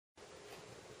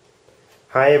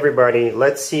Hi everybody,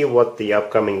 let's see what the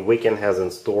upcoming weekend has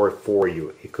in store for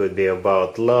you. It could be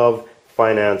about love,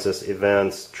 finances,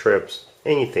 events, trips,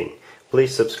 anything.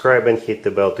 Please subscribe and hit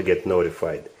the bell to get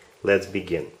notified. Let's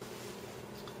begin.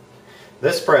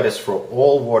 This spread is for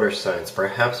all water signs.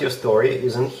 Perhaps your story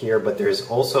isn't here, but there's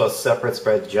also a separate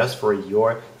spread just for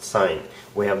your sign.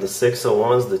 We have the Six of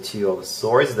Wands, the Two of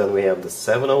Swords, then we have the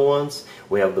Seven of Wands,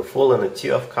 we have the Fool and the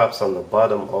Two of Cups on the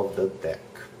bottom of the deck.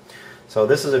 So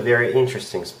this is a very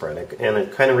interesting spread, and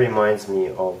it kind of reminds me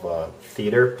of a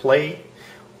theater play.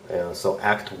 So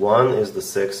Act 1 is the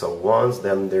Six of Wands,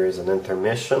 then there is an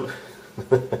intermission,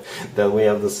 then we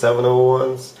have the Seven of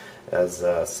Wands as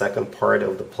a second part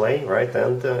of the play, right?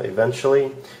 And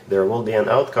eventually there will be an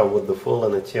outcome with the Fool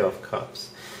and the Two of Cups.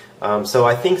 So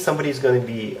I think somebody's going to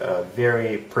be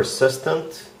very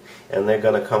persistent, and they're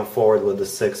going to come forward with the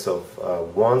Six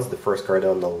of Wands, the first card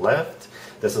on the left.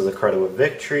 This is a card of a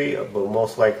victory, but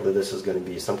most likely this is going to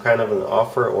be some kind of an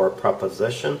offer or a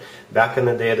proposition. Back in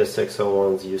the day, the Six of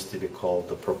Wands used to be called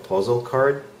the proposal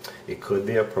card. It could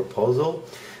be a proposal.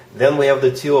 Then we have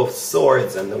the Two of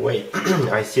Swords, and the way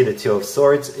I see the Two of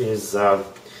Swords is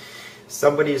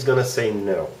somebody is going to say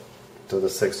no to the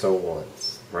Six of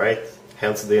Wands, right?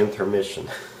 Hence the intermission.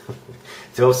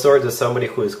 Two of Swords is somebody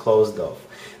who is closed off.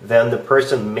 Then the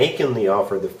person making the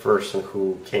offer, the person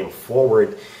who came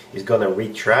forward, is going to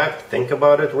retract, think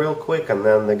about it real quick, and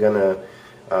then they're going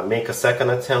to make a second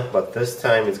attempt, but this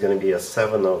time it's going to be a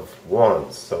Seven of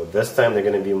Wands. So this time they're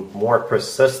going to be more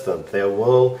persistent. They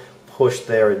will push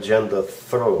their agenda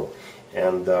through.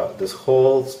 And this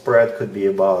whole spread could be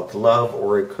about love,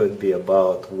 or it could be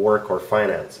about work or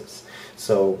finances.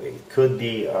 So it could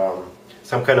be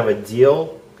some kind of a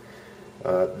deal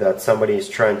that somebody is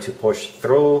trying to push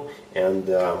through, and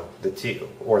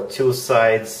two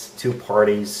sides, two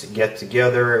parties get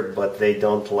together, but they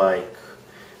don't like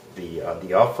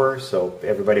the offer, so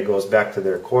everybody goes back to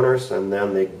their corners, and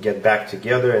then they get back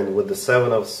together, and with the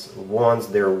Seven of Wands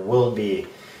there will be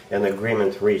an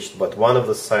agreement reached, but one of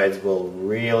the sides will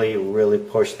really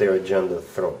push their agenda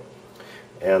through.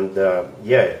 And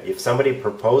yeah, if somebody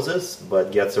proposes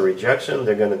but gets a rejection,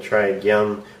 they're going to try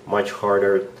again much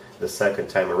harder the second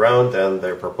time around, and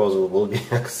their proposal will be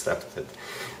accepted.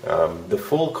 The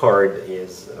Fool card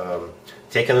is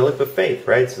taking a leap of faith,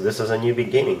 right? So this is a new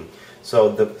beginning. So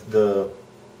the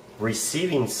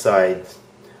receiving side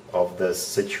of this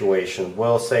situation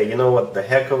will say, you know what, the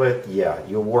heck of it, yeah,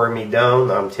 you wore me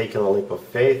down, I'm taking a leap of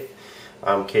faith,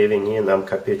 I'm caving in, I'm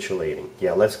capitulating.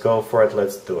 Yeah, let's go for it,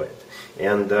 let's do it.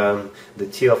 And the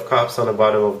Two of Cups on the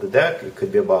bottom of the deck, it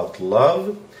could be about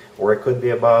love, or it could be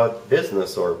about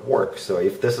business or work. So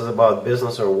if this is about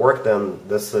business or work, then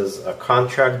this is a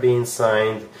contract being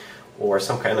signed, or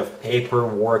some kind of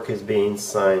paperwork is being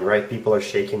signed, right? People are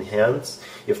shaking hands.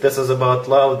 If this is about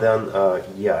love, then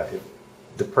yeah,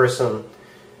 the person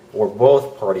or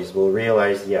both parties will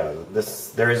realize, yeah,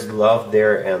 there is love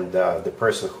there, and the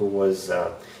person who was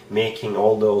making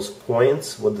all those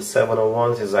points with the Seven of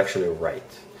Wands is actually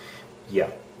right. Yeah,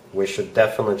 we should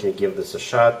definitely give this a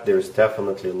shot. There's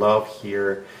definitely love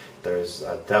here. There's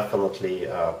definitely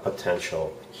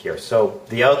potential here. So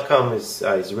the outcome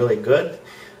is really good.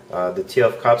 The Two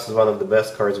of Cups is one of the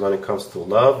best cards when it comes to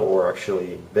love, or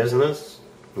actually business.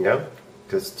 Yeah,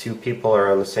 because two people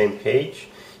are on the same page.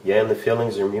 Yeah, and the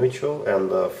feelings are mutual. And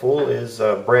the Fool is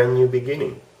a brand new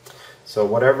beginning. So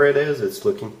whatever it is, it's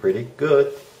looking pretty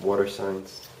good. Water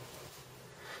signs.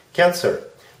 Cancer.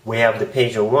 We have the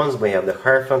Page of Wands, we have the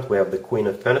Hierophant, we have the Queen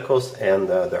of Pentacles, and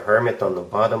the Hermit on the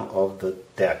bottom of the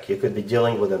deck. You could be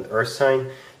dealing with an Earth sign,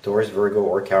 Taurus, Virgo,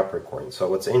 or Capricorn. So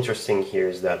what's interesting here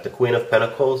is that the Queen of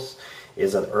Pentacles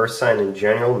is an Earth sign in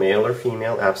general, male or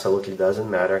female, absolutely doesn't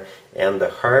matter. And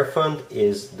the Hierophant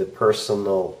is the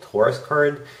personal Taurus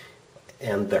card,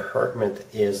 and the Hermit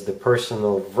is the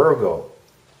personal Virgo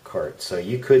card. So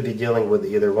you could be dealing with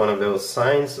either one of those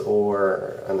signs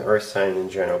or an Earth sign in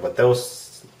general, but those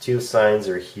two signs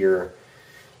are here.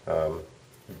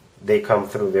 They come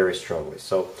through very strongly.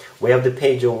 So we have the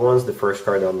Page of Wands, the first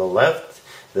card on the left.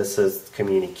 This is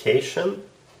communication,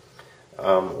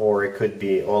 or it could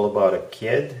be all about a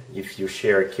kid. If you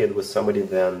share a kid with somebody,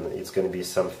 then it's going to be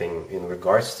something in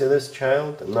regards to this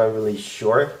child. I'm not really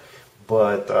sure,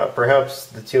 but perhaps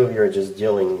the two of you are just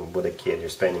dealing with a kid. You're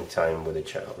spending time with a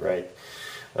child, right?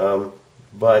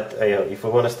 But if we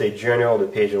want to stay general, the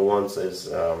Page of Wands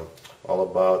is all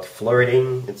about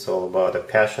flirting. It's all about a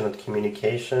passionate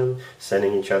communication,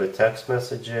 sending each other text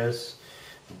messages,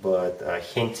 but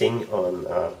hinting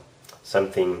on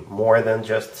something more than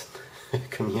just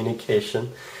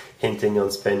communication, hinting on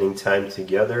spending time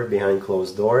together behind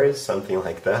closed doors, something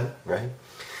like that, right?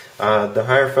 The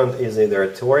Hierophant is either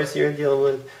a Taurus you're dealing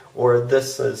with, or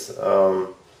this is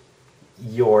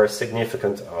your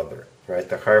significant other, right?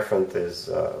 The Hierophant is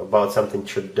about something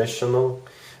traditional,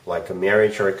 like a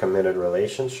marriage or a committed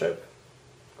relationship.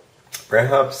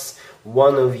 Perhaps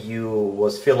one of you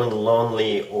was feeling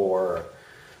lonely, or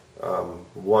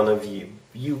one of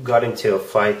you got into a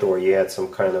fight, or you had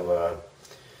some kind of a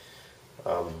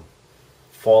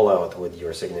fallout with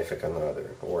your significant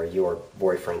other, or your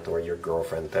boyfriend or your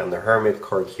girlfriend. And the Hermit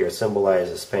card here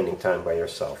symbolizes spending time by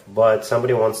yourself. But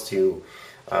somebody wants to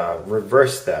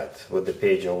reverse that with the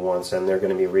Page of Wands, and they're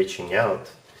going to be reaching out.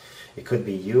 It could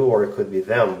be you or it could be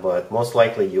them, but most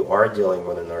likely you are dealing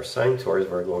with an earth sign, Taurus,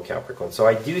 Virgo, Capricorn. So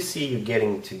I do see you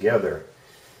getting together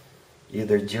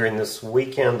either during this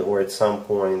weekend or at some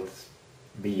point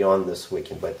beyond this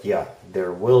weekend. But yeah,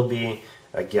 there will be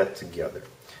a get-together.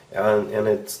 And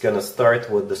it's going to start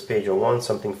with this Page of Wands,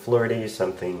 something flirty,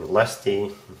 something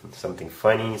lusty, something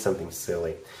funny, something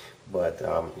silly. But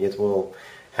it will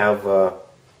have a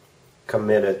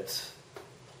committed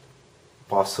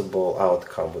possible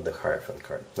outcome with the Hierophant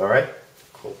card. Alright?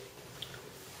 Cool.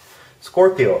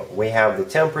 Scorpio, we have the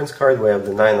Temperance card, we have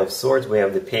the Nine of Swords, we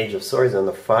have the Page of Swords, and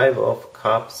the Five of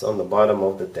Cups on the bottom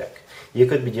of the deck. You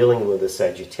could be dealing with a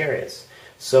Sagittarius.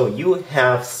 So you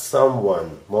have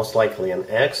someone, most likely an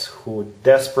ex, who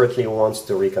desperately wants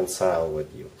to reconcile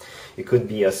with you. It could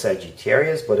be a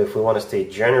Sagittarius, but if we want to stay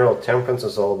general, Temperance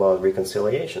is all about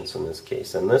reconciliations in this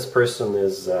case. And this person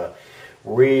is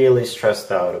really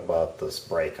stressed out about this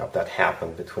breakup that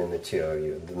happened between the two of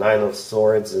you. The Nine of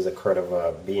Swords is a card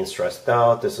of being stressed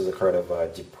out. This is a card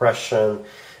of depression.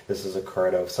 This is a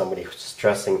card of somebody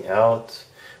stressing out,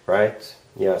 right?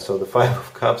 Yeah, so the Five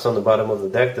of Cups on the bottom of the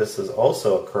deck, this is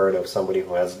also a card of somebody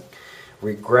who has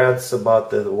regrets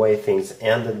about the way things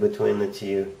ended between the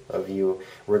two of you,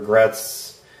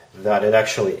 regrets that it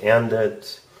actually ended.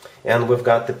 And we've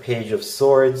got the Page of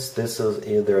Swords. This is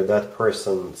either that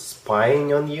person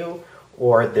spying on you,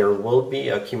 or there will be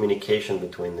a communication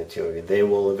between the two of you. They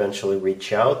will eventually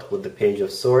reach out with the Page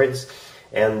of Swords,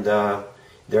 and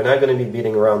they're not going to be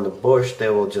beating around the bush. They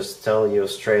will just tell you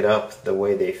straight up the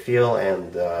way they feel,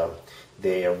 and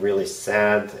they are really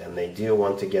sad, and they do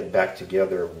want to get back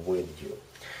together with you.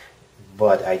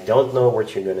 But I don't know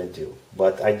what you're going to do.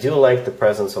 But I do like the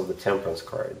presence of the Temperance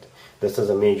card. This is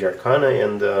a major arcana,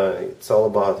 and it's all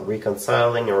about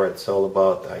reconciling, or it's all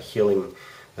about healing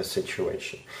the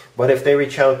situation. But if they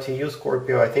reach out to you,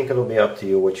 Scorpio, I think it'll be up to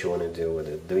you what you want to do with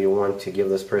it. Do you want to give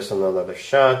this person another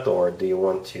shot, or do you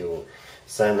want to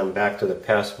send them back to the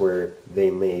past where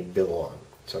they may belong?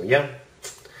 So yeah,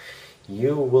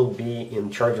 you will be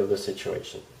in charge of the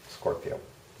situation, Scorpio.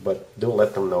 But do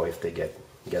let them know if they get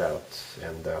out,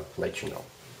 and let you know.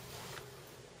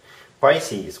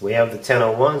 Pisces, we have the Ten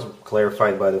of Wands,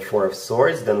 clarified by the Four of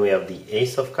Swords. Then we have the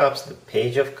Ace of Cups, the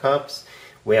Page of Cups.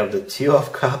 We have the Two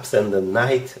of Cups and the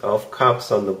Knight of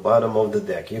Cups on the bottom of the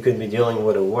deck. You could be dealing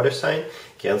with a water sign,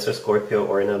 Cancer, Scorpio,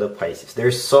 or another Pisces.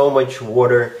 There's so much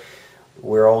water,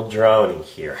 we're all drowning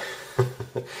here.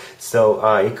 So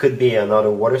it could be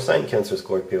another water sign, Cancer,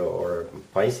 Scorpio, or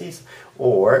Pisces.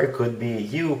 Or it could be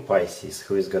you, Pisces,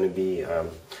 who is going to be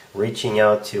reaching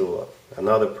out to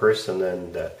another person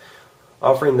and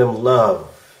offering them love.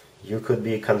 You could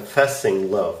be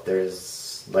confessing love.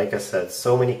 There's, like I said,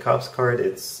 so many Cups card.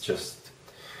 It's just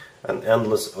an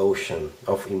endless ocean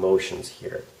of emotions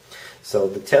here. So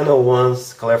the Ten of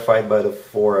Wands, clarified by the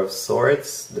Four of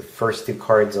Swords, the first two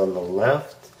cards on the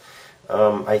left.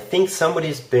 I think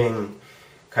somebody's been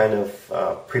kind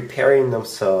of preparing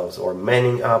themselves, or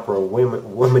manning up, or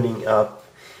womaning up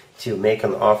to make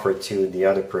an offer to the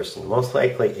other person. Most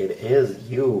likely it is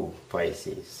you,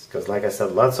 Pisces, because like I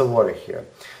said, lots of water here.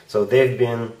 So they've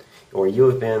been, or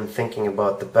you've been thinking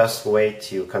about the best way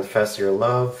to confess your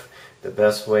love, the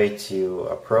best way to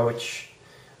approach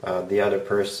the other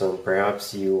person.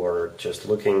 Perhaps you are just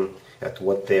looking at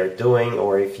what they're doing,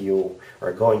 or if you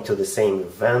are going to the same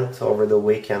event over the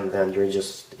weekend, then you're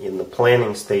just in the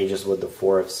planning stages with the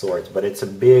Four of Swords. But it's a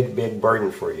big, big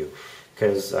burden for you,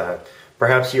 because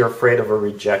perhaps you're afraid of a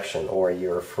rejection, or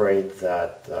you're afraid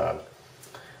that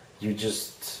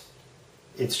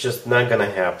it's just not going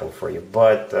to happen for you.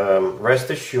 But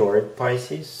rest assured,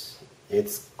 Pisces,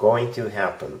 it's going to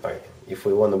happen, if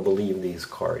we want to believe these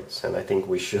cards, and I think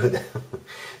we should.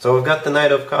 So we've got the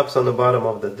Knight of Cups on the bottom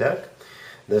of the deck.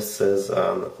 This is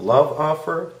a love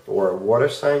offer, or a water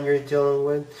sign you're dealing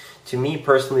with. To me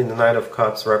personally, the Knight of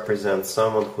Cups represents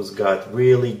someone who's got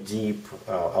really deep,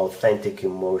 authentic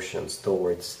emotions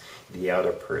towards the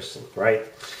other person, right?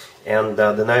 And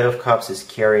the Knight of Cups is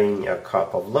carrying a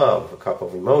cup of love, a cup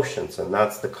of emotions, and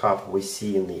that's the cup we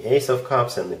see in the Ace of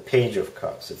Cups and the Page of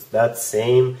Cups. It's that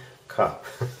same cup.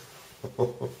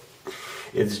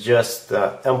 It's just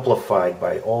amplified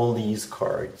by all these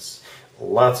cards.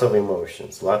 Lots of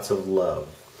emotions, lots of love.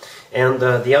 And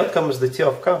the outcome is the Two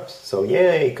of Cups. So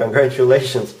yay,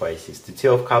 congratulations, Pisces. The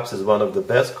Two of Cups is one of the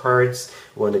best cards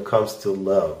when it comes to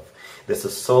love. This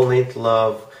is soulmate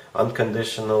love,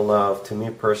 unconditional love. To me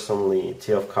personally,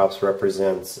 Two of Cups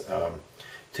represents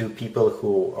two people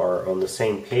who are on the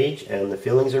same page and the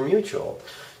feelings are mutual.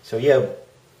 So yeah,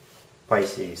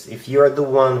 Pisces, if you are the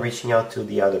one reaching out to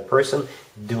the other person,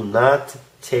 do not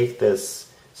take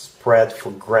this spread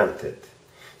for granted.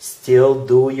 Still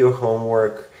do your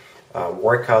homework,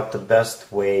 work out the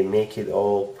best way, make it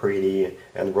all pretty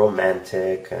and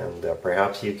romantic, and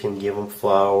perhaps you can give them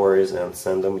flowers and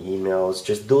send them emails.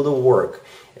 Just do the work.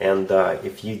 And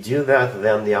if you do that,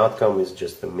 then the outcome is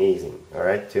just amazing.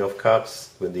 Alright, Two of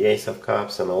Cups with the Ace of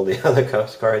Cups and all the other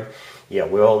Cups card. Yeah,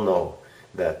 we all know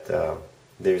that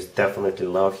there's definitely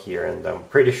love here, and I'm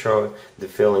pretty sure the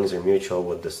feelings are mutual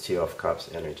with this Two of Cups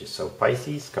energy. So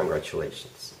Pisces,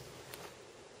 congratulations.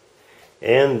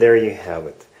 And there you have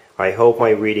it. I hope my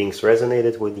readings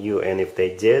resonated with you, and if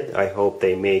they did, I hope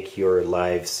they make your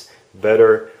lives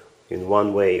better in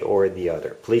one way or the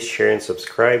other. Please share and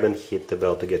subscribe and hit the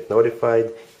bell to get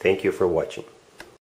notified. Thank you for watching.